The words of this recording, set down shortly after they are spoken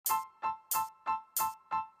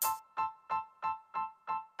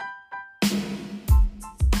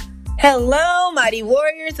Hello, mighty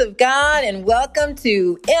warriors of God, and welcome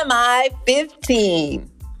to MI 15.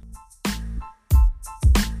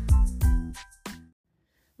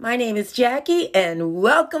 My name is Jackie, and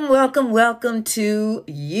welcome to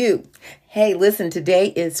you. Hey, listen, today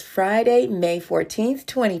is Friday, May 14th,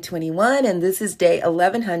 2021, and this is day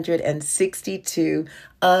 1162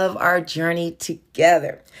 of our journey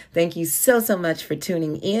together. Thank you so much for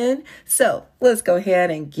tuning in. So let's go ahead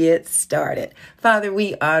and get started. Father,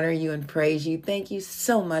 we honor you and praise you. Thank you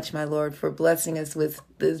so much, my Lord, for blessing us with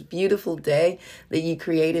this beautiful day that you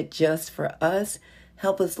created just for us.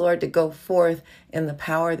 Help us, Lord, to go forth in the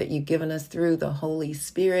power that you've given us through the Holy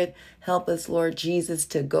Spirit. Help us, Lord Jesus,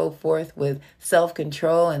 to go forth with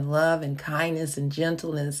self-control and love and kindness and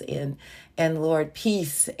gentleness and Lord,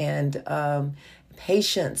 peace and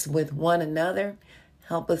patience with one another.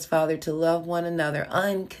 Help us, Father, to love one another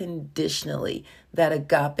unconditionally, that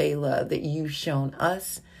agape love that you've shown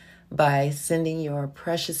us by sending your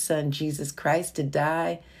precious Son, Jesus Christ, to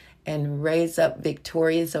die and raise up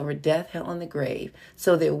victorious over death, hell, and the grave,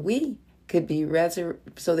 so that we could be reconciled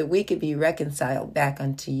back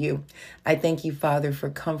unto you. I thank you, Father,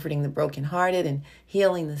 for comforting the brokenhearted and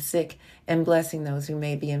healing the sick and blessing those who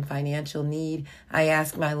may be in financial need. I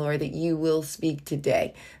ask, my Lord, that you will speak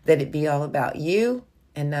today, that it be all about you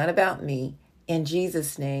and not about me. In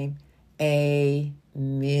Jesus' name, amen.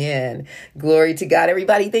 Glory to God,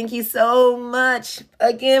 everybody. Thank you so much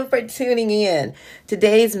again for tuning in.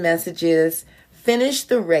 Today's message is finish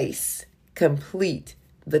the race, complete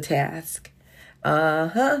the task.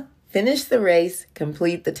 Finish the race,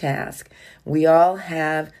 complete the task. We all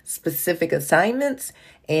have specific assignments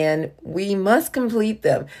and we must complete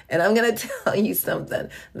them. And I'm going to tell you something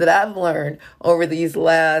that I've learned over these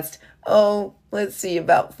last,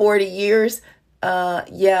 about 40 years.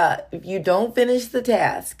 If you don't finish the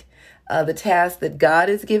task that God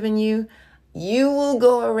has given you, you will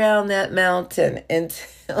go around that mountain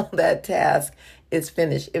until that task is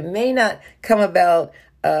finished. It may not come about,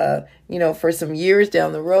 for some years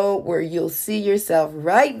down the road where you'll see yourself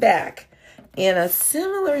right back in a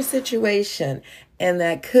similar situation. And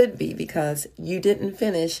that could be because you didn't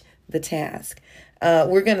finish the task.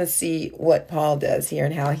 We're going to see what Paul does here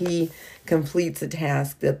and how he completes a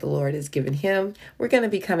task that the Lord has given him. We're going to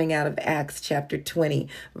be coming out of Acts chapter 20,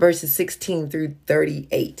 verses 16 through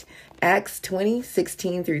 38. Acts 20,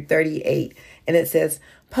 16 through 38. And it says,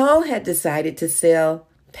 Paul had decided to sail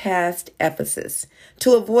past Ephesus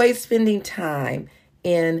to avoid spending time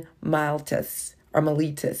in Miletus.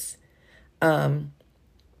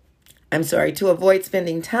 To avoid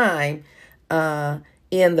spending time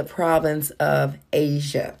in the province of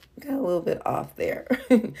Asia. Got a little bit off there.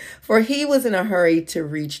 For he was in a hurry to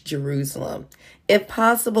reach Jerusalem, if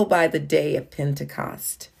possible by the day of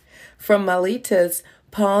Pentecost. From Miletus,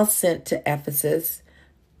 Paul sent to Ephesus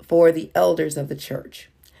for the elders of the church.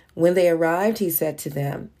 When they arrived, he said to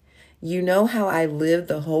them, "You know how I lived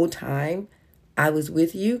the whole time I was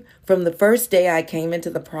with you, from the first day I came into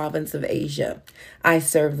the province of Asia. I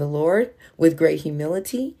served the Lord with great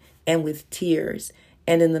humility and with tears,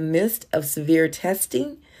 and in the midst of severe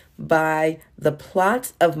testing by the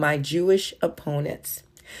plots of my Jewish opponents.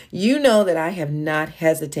 You know that I have not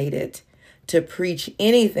hesitated to preach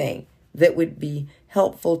anything that would be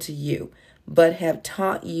helpful to you, but have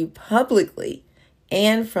taught you publicly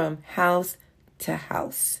and from house to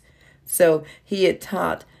house." So he said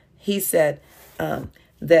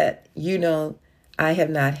that, I have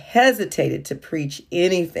not hesitated to preach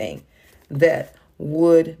anything that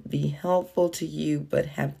would be helpful to you, but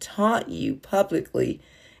have taught you publicly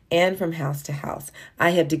and from house to house.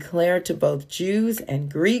 I have declared to both Jews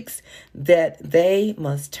and Greeks that they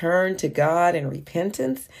must turn to God in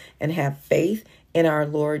repentance and have faith in our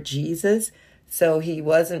Lord Jesus. So he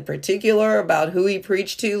wasn't particular about who he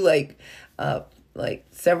preached to, like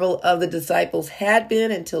several of the disciples had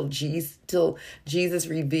been until Jesus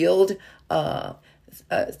revealed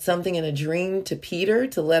something in a dream to Peter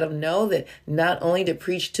to let him know that not only to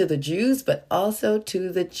preach to the Jews, but also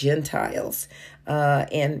to the Gentiles.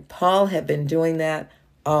 And Paul had been doing that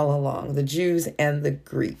all along, the Jews and the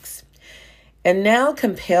Greeks. And now,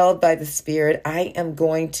 compelled by the Spirit, I am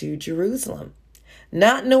going to Jerusalem,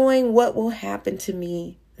 not knowing what will happen to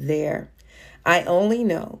me there. I only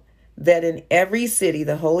know that in every city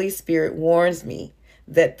the Holy Spirit warns me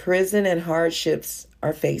that prison and hardships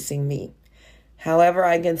are facing me. However,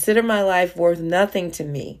 I consider my life worth nothing to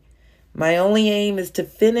me. My only aim is to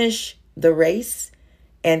finish the race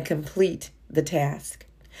and complete the task.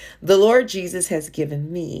 The Lord Jesus has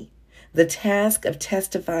given me the task of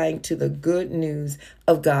testifying to the good news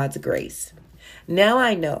of God's grace. Now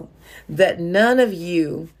I know that none of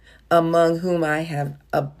you among whom I have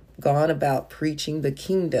gone about preaching the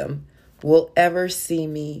kingdom will ever see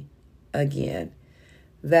me again.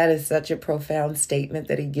 That is such a profound statement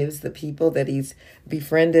that he gives the people that he's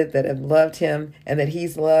befriended, that have loved him, and that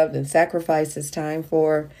he's loved and sacrificed his time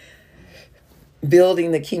for,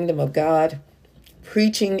 building the kingdom of God,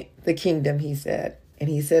 preaching the kingdom, he said. And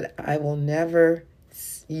he said,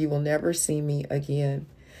 you will never see me again.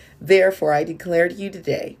 Therefore, I declare to you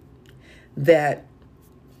today that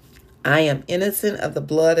I am innocent of the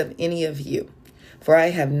blood of any of you, for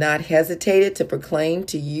I have not hesitated to proclaim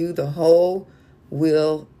to you the whole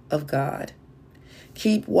will of God.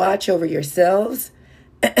 Keep watch over yourselves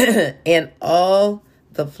and all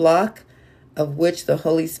the flock of which the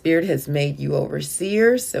Holy Spirit has made you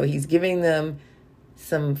overseers. So he's giving them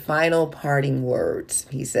some final parting words,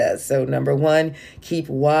 he says. So number one, keep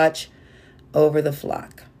watch over the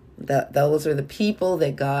flock. Those are the people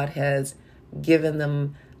that God has given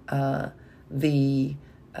them the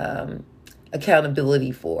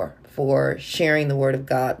accountability for sharing the word of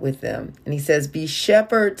God with them. And he says, be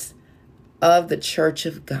shepherds of the church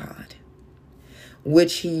of God,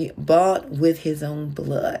 which he bought with his own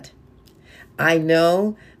blood. I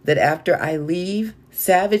know that after I leave,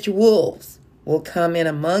 savage wolves will come in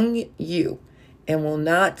among you and will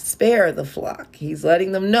not spare the flock. He's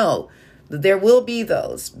letting them know that there will be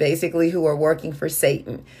those basically who are working for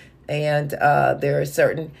Satan. And there are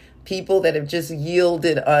certain people that have just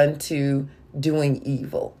yielded unto doing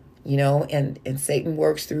evil, and Satan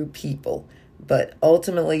works through people. But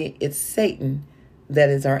ultimately, it's Satan that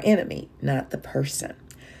is our enemy, not the person.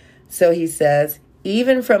 So he says,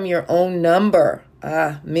 even from your own number,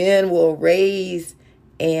 men will arise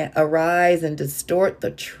and distort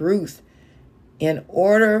the truth in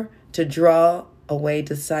order to draw away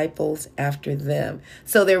disciples after them.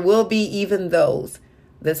 So there will be even those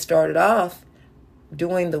that started off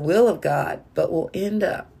doing the will of God, but will end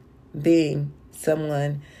up being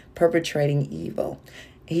someone perpetrating evil.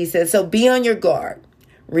 He says, so be on your guard.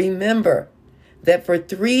 Remember that for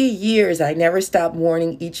 3 years I never stopped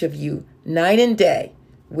warning each of you night and day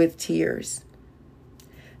with tears.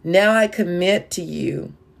 Now I commit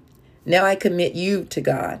you to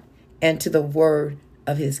God and to the word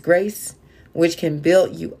of his grace, which can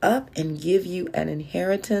build you up and give you an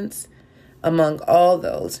inheritance among all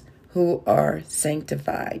those who are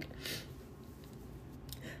sanctified.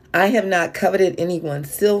 I have not coveted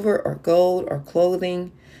anyone's silver or gold or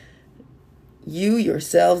clothing. You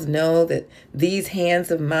yourselves know that these hands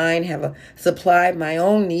of mine have supplied my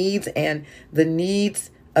own needs and the needs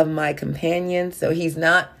of my companions. So he's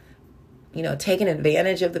not, taking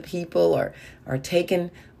advantage of the people or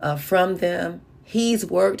taken from them. He's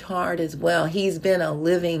worked hard as well. He's been a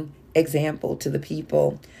living example to the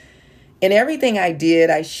people. In everything I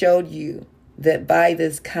did, I showed you that by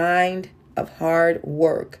this kind of hard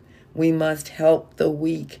work, we must help the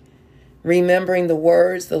weak. Remembering the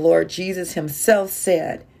words the Lord Jesus himself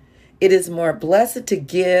said, it is more blessed to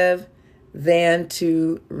give than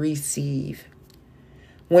to receive.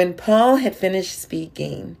 When Paul had finished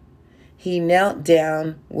speaking, he knelt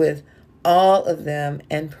down with all of them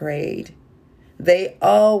and prayed. They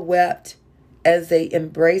all wept as they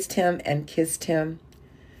embraced him and kissed him.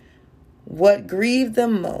 What grieved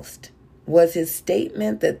them most was his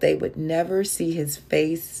statement that they would never see his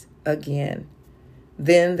face again.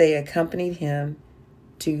 Then they accompanied him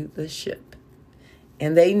to the ship.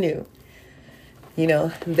 And they knew,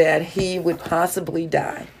 that he would possibly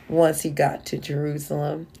die once he got to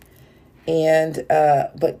Jerusalem. And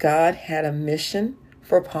but God had a mission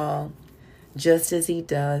for Paul, just as he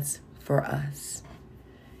does for us.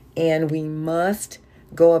 And we must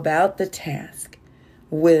go about the task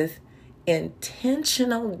with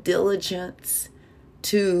intentional diligence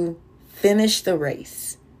to finish the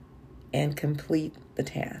race and complete the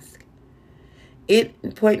task.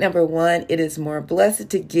 Point number one, it is more blessed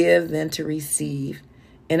to give than to receive.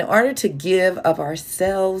 In order to give of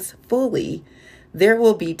ourselves fully, there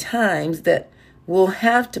will be times that we'll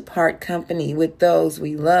have to part company with those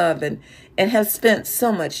we love and have spent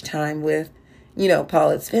so much time with. Paul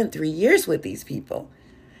had spent 3 years with these people.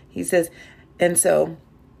 He says, and so,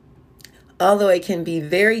 although it can be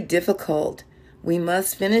very difficult, we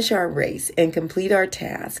must finish our race and complete our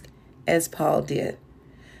task as Paul did.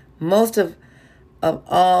 Most of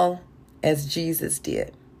all, as Jesus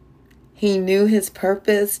did. He knew his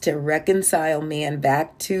purpose to reconcile man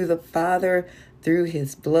back to the Father through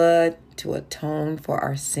his blood, to atone for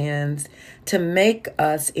our sins, to make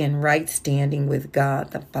us in right standing with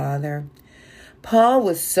God the Father. Paul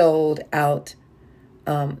was sold out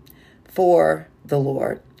for the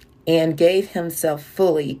Lord, and gave himself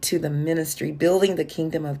fully to the ministry, building the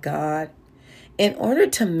kingdom of God. In order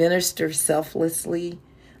to minister selflessly,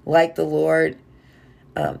 like the Lord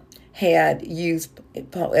had used,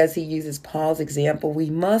 as he uses Paul's example, we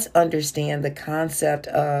must understand the concept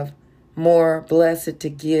of more blessed to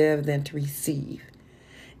give than to receive.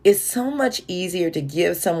 It's so much easier to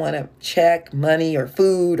give someone a check, money, or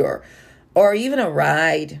food, or even a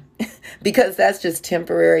ride, because that's just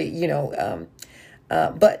temporary,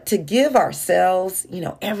 but to give ourselves,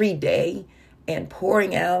 every day and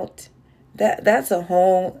pouring out, that's a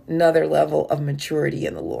whole nother level of maturity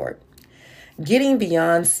in the Lord. Getting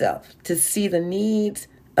beyond self to see the needs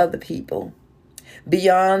of the people,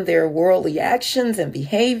 beyond their worldly actions and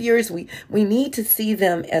behaviors. We need to see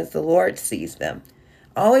them as the Lord sees them.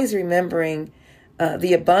 Always remembering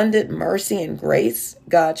the abundant mercy and grace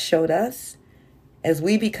God showed us. As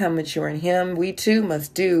we become mature in him, we too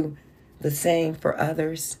must do the same for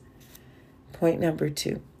others. Point number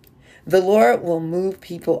 2. The Lord will move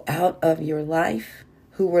people out of your life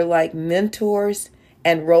who were like mentors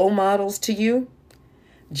and role models to you,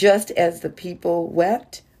 just as the people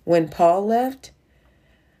wept when Paul left.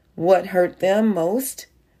 What hurt them most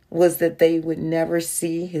was that they would never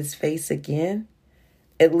see his face again,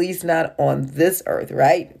 at least not on this earth,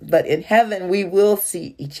 right? But in heaven, we will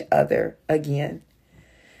see each other again.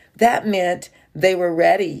 That meant they were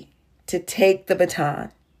ready to take the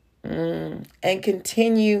baton and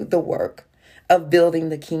continue the work of building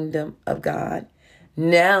the kingdom of God.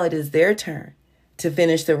 Now it is their turn to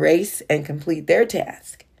finish the race and complete their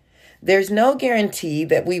task. There's no guarantee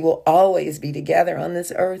that we will always be together on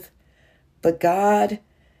this earth, but God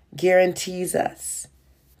guarantees us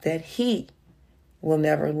that he will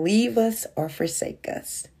never leave us or forsake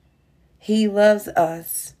us. He loves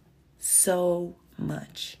us so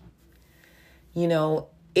much.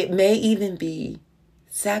 It may even be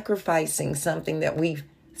sacrificing something that we've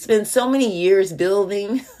spent so many years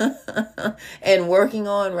building and working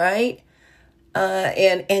on, right?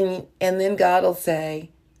 And then God will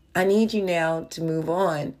say, I need you now to move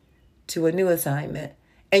on to a new assignment.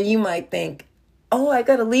 And you might think, oh, I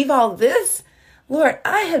got to leave all this? Lord,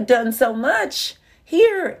 I have done so much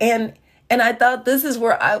here. And I thought this is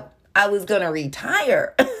where I was going to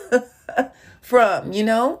retire from,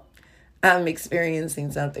 I'm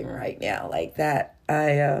experiencing something right now like that.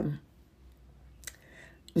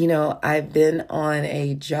 I've been on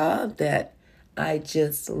a job that I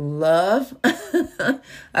just love.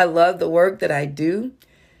 I love the work that I do.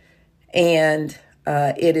 And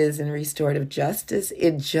it is in restorative justice.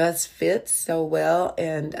 It just fits so well.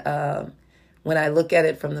 And when I look at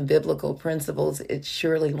it from the biblical principles, it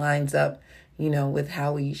surely lines up, with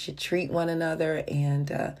how we should treat one another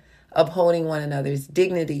and upholding one another's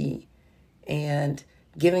dignity and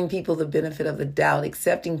giving people the benefit of the doubt,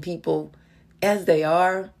 accepting people as they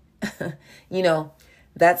are.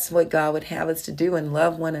 That's what God would have us to do, and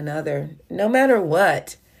love one another no matter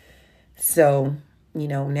what. So,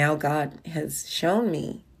 now God has shown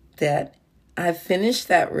me that I've finished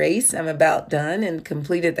that race. I'm about done and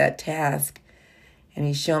completed that task. And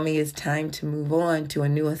he's shown me it's time to move on to a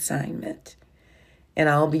new assignment. And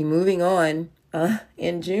I'll be moving on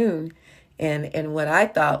in June. And what I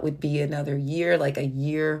thought would be another year, like a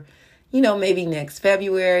year, maybe next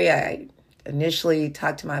February. I initially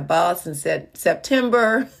talked to my boss and said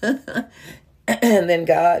September. And then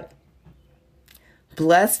God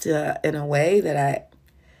blessed in a way that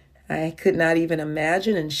I could not even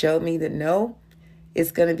imagine, and showed me that no,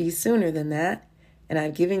 it's going to be sooner than that. And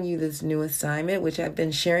I've given you this new assignment, which I've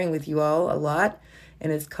been sharing with you all a lot,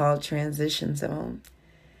 and it's called Transition Zone.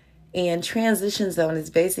 And Transition Zone is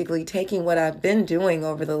basically taking what I've been doing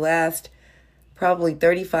over the last probably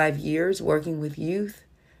 35 years, working with youth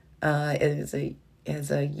as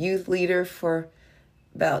a youth leader for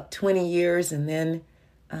about 20 years, and then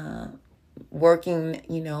working,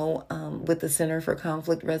 with the Center for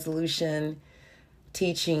Conflict Resolution,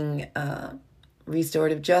 teaching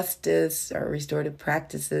restorative justice or restorative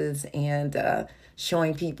practices, and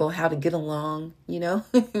showing people how to get along,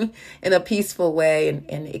 in a peaceful way,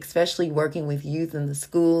 and especially working with youth in the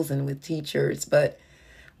schools and with teachers. But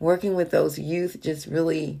working with those youth just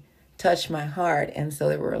really touched my heart. And so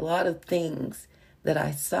there were a lot of things that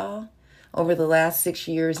I saw over the last 6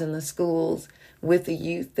 years in the schools with the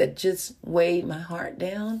youth that just weighed my heart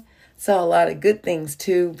down. Saw a lot of good things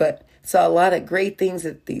too, but saw a lot of great things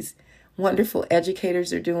that these wonderful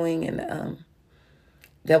educators are doing, and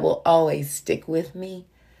that will always stick with me.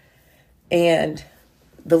 And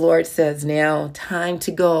the Lord says now, time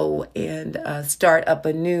to go and start up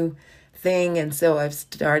a new thing. And so I've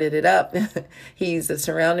started it up. He's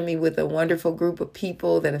surrounded me with a wonderful group of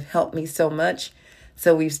people that have helped me so much.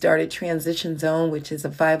 So we've started Transition Zone, which is a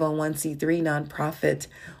 501c3 nonprofit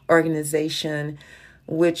organization,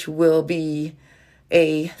 which will be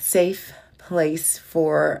a safe place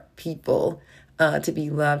for people to be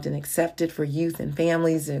loved and accepted, for youth and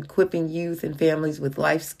families, and equipping youth and families with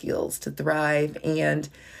life skills to thrive and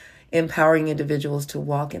empowering individuals to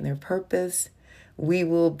walk in their purpose. We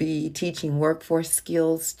will be teaching workforce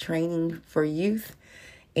skills training for youth,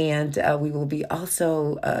 and we will be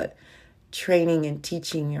also training and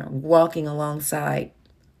teaching or walking alongside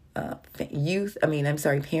parents,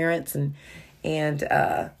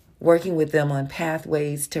 and working with them on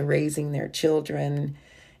pathways to raising their children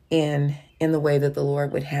in the way that the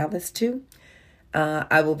Lord would have us to.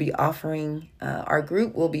 I will be offering, our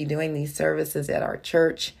group will be doing these services at our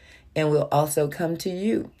church, and we'll also come to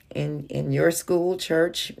you in your school,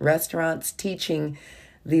 church, restaurants, teaching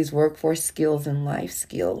these workforce skills and life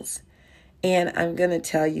skills. And I'm going to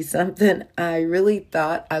tell you something. I really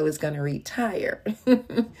thought I was going to retire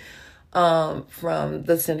from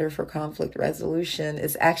the Center for Conflict Resolution.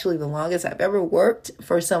 It's actually the longest I've ever worked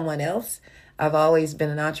for someone else. I've always been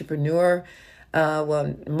an entrepreneur,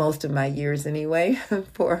 most of my years anyway,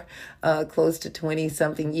 for close to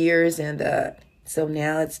 20-something years. And so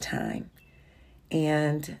now it's time.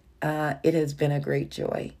 And it has been a great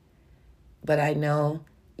joy. But I know,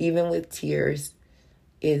 even with tears,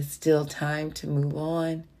 it's still time to move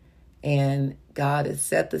on. And God has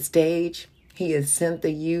set the stage. He has sent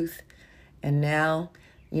the youth. And now,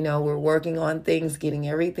 we're working on things, getting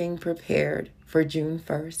everything prepared for June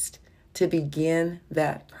 1st to begin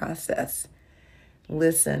that process.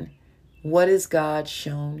 Listen, what has God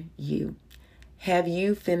shown you? Have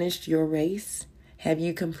you finished your race? Have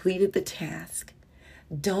you completed the task?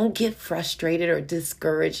 Don't get frustrated or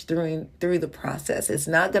discouraged through the process. It's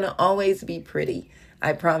not going to always be pretty.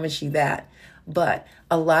 I promise you that. But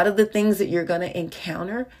a lot of the things that you're going to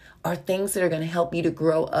encounter are things that are going to help you to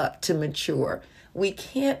grow up, to mature. We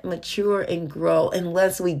can't mature and grow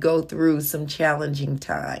unless we go through some challenging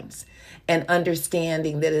times, and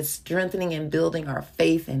understanding that it's strengthening and building our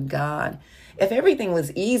faith in God. If everything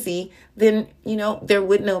was easy, then, there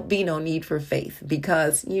would be no need for faith,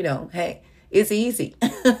 because, hey, it's easy.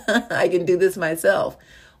 I can do this myself.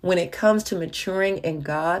 When it comes to maturing in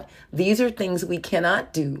God, these are things we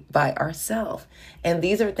cannot do by ourselves. And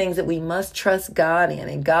these are things that we must trust God in.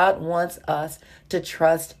 And God wants us to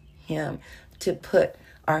trust Him, to put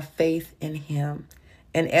our faith in Him.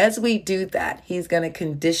 And as we do that, He's going to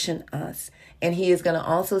condition us. And He is going to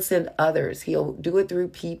also send others. He'll do it through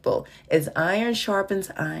people. As iron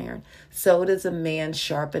sharpens iron, so does a man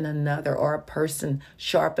sharpen another, or a person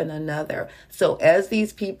sharpen another. So as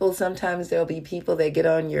these people, sometimes there'll be people that get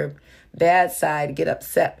on your bad side, get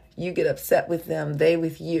upset. You get upset with them, they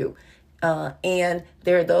with you. And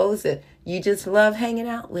there are those that you just love hanging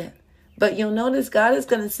out with. But you'll notice God is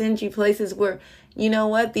going to send you places where,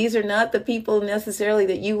 these are not the people necessarily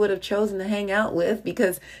that you would have chosen to hang out with,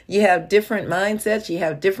 because you have different mindsets, you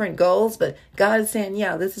have different goals, but God is saying,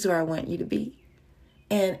 yeah, this is where I want you to be.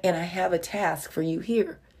 And I have a task for you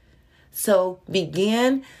here. So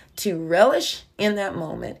begin to relish in that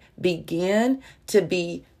moment. Begin to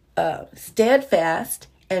be steadfast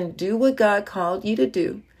and do what God called you to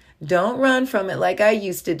do. Don't run from it like I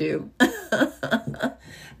used to do.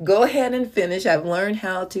 Go ahead and finish. I've learned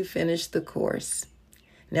how to finish the course.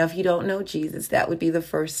 Now, if you don't know Jesus, that would be the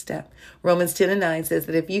first step. Romans 10:9 says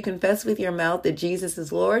that if you confess with your mouth that Jesus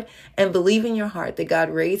is Lord and believe in your heart that God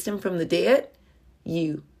raised Him from the dead,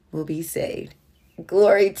 you will be saved.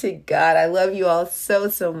 Glory to God. I love you all so,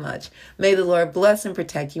 so much. May the Lord bless and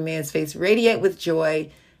protect you. May His face radiate with joy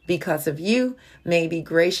because of you. May He be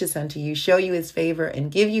gracious unto you, show you His favor,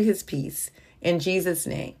 and give you His peace. In Jesus'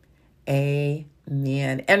 name, amen.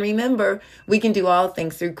 And remember, we can do all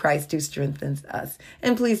things through Christ who strengthens us.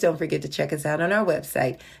 And please don't forget to check us out on our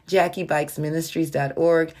website,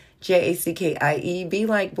 JackieBuycksMinistries.org, JACKIE, B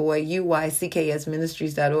like boy, UYCKS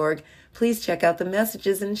Ministries.org. Please check out the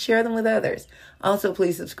messages and share them with others. Also,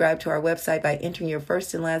 please subscribe to our website by entering your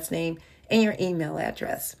first and last name and your email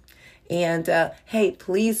address. And hey,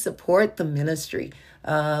 please support the ministry.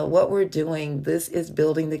 What we're doing, this is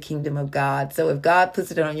building the kingdom of God. So if God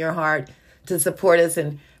puts it on your heart to support us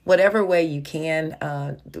in whatever way you can,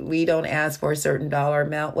 we don't ask for a certain dollar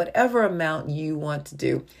amount, whatever amount you want to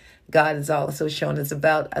do. God has also shown us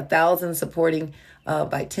about 1,000 supporting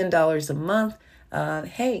by $10 a month.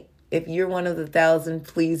 Hey, if you're one of the 1,000,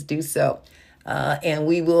 please do so. And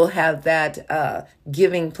we will have that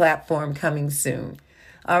giving platform coming soon.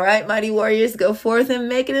 All right, mighty warriors, go forth and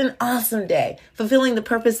make it an awesome day, fulfilling the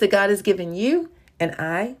purpose that God has given you. And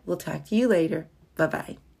I will talk to you later.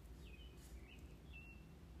 Bye-bye.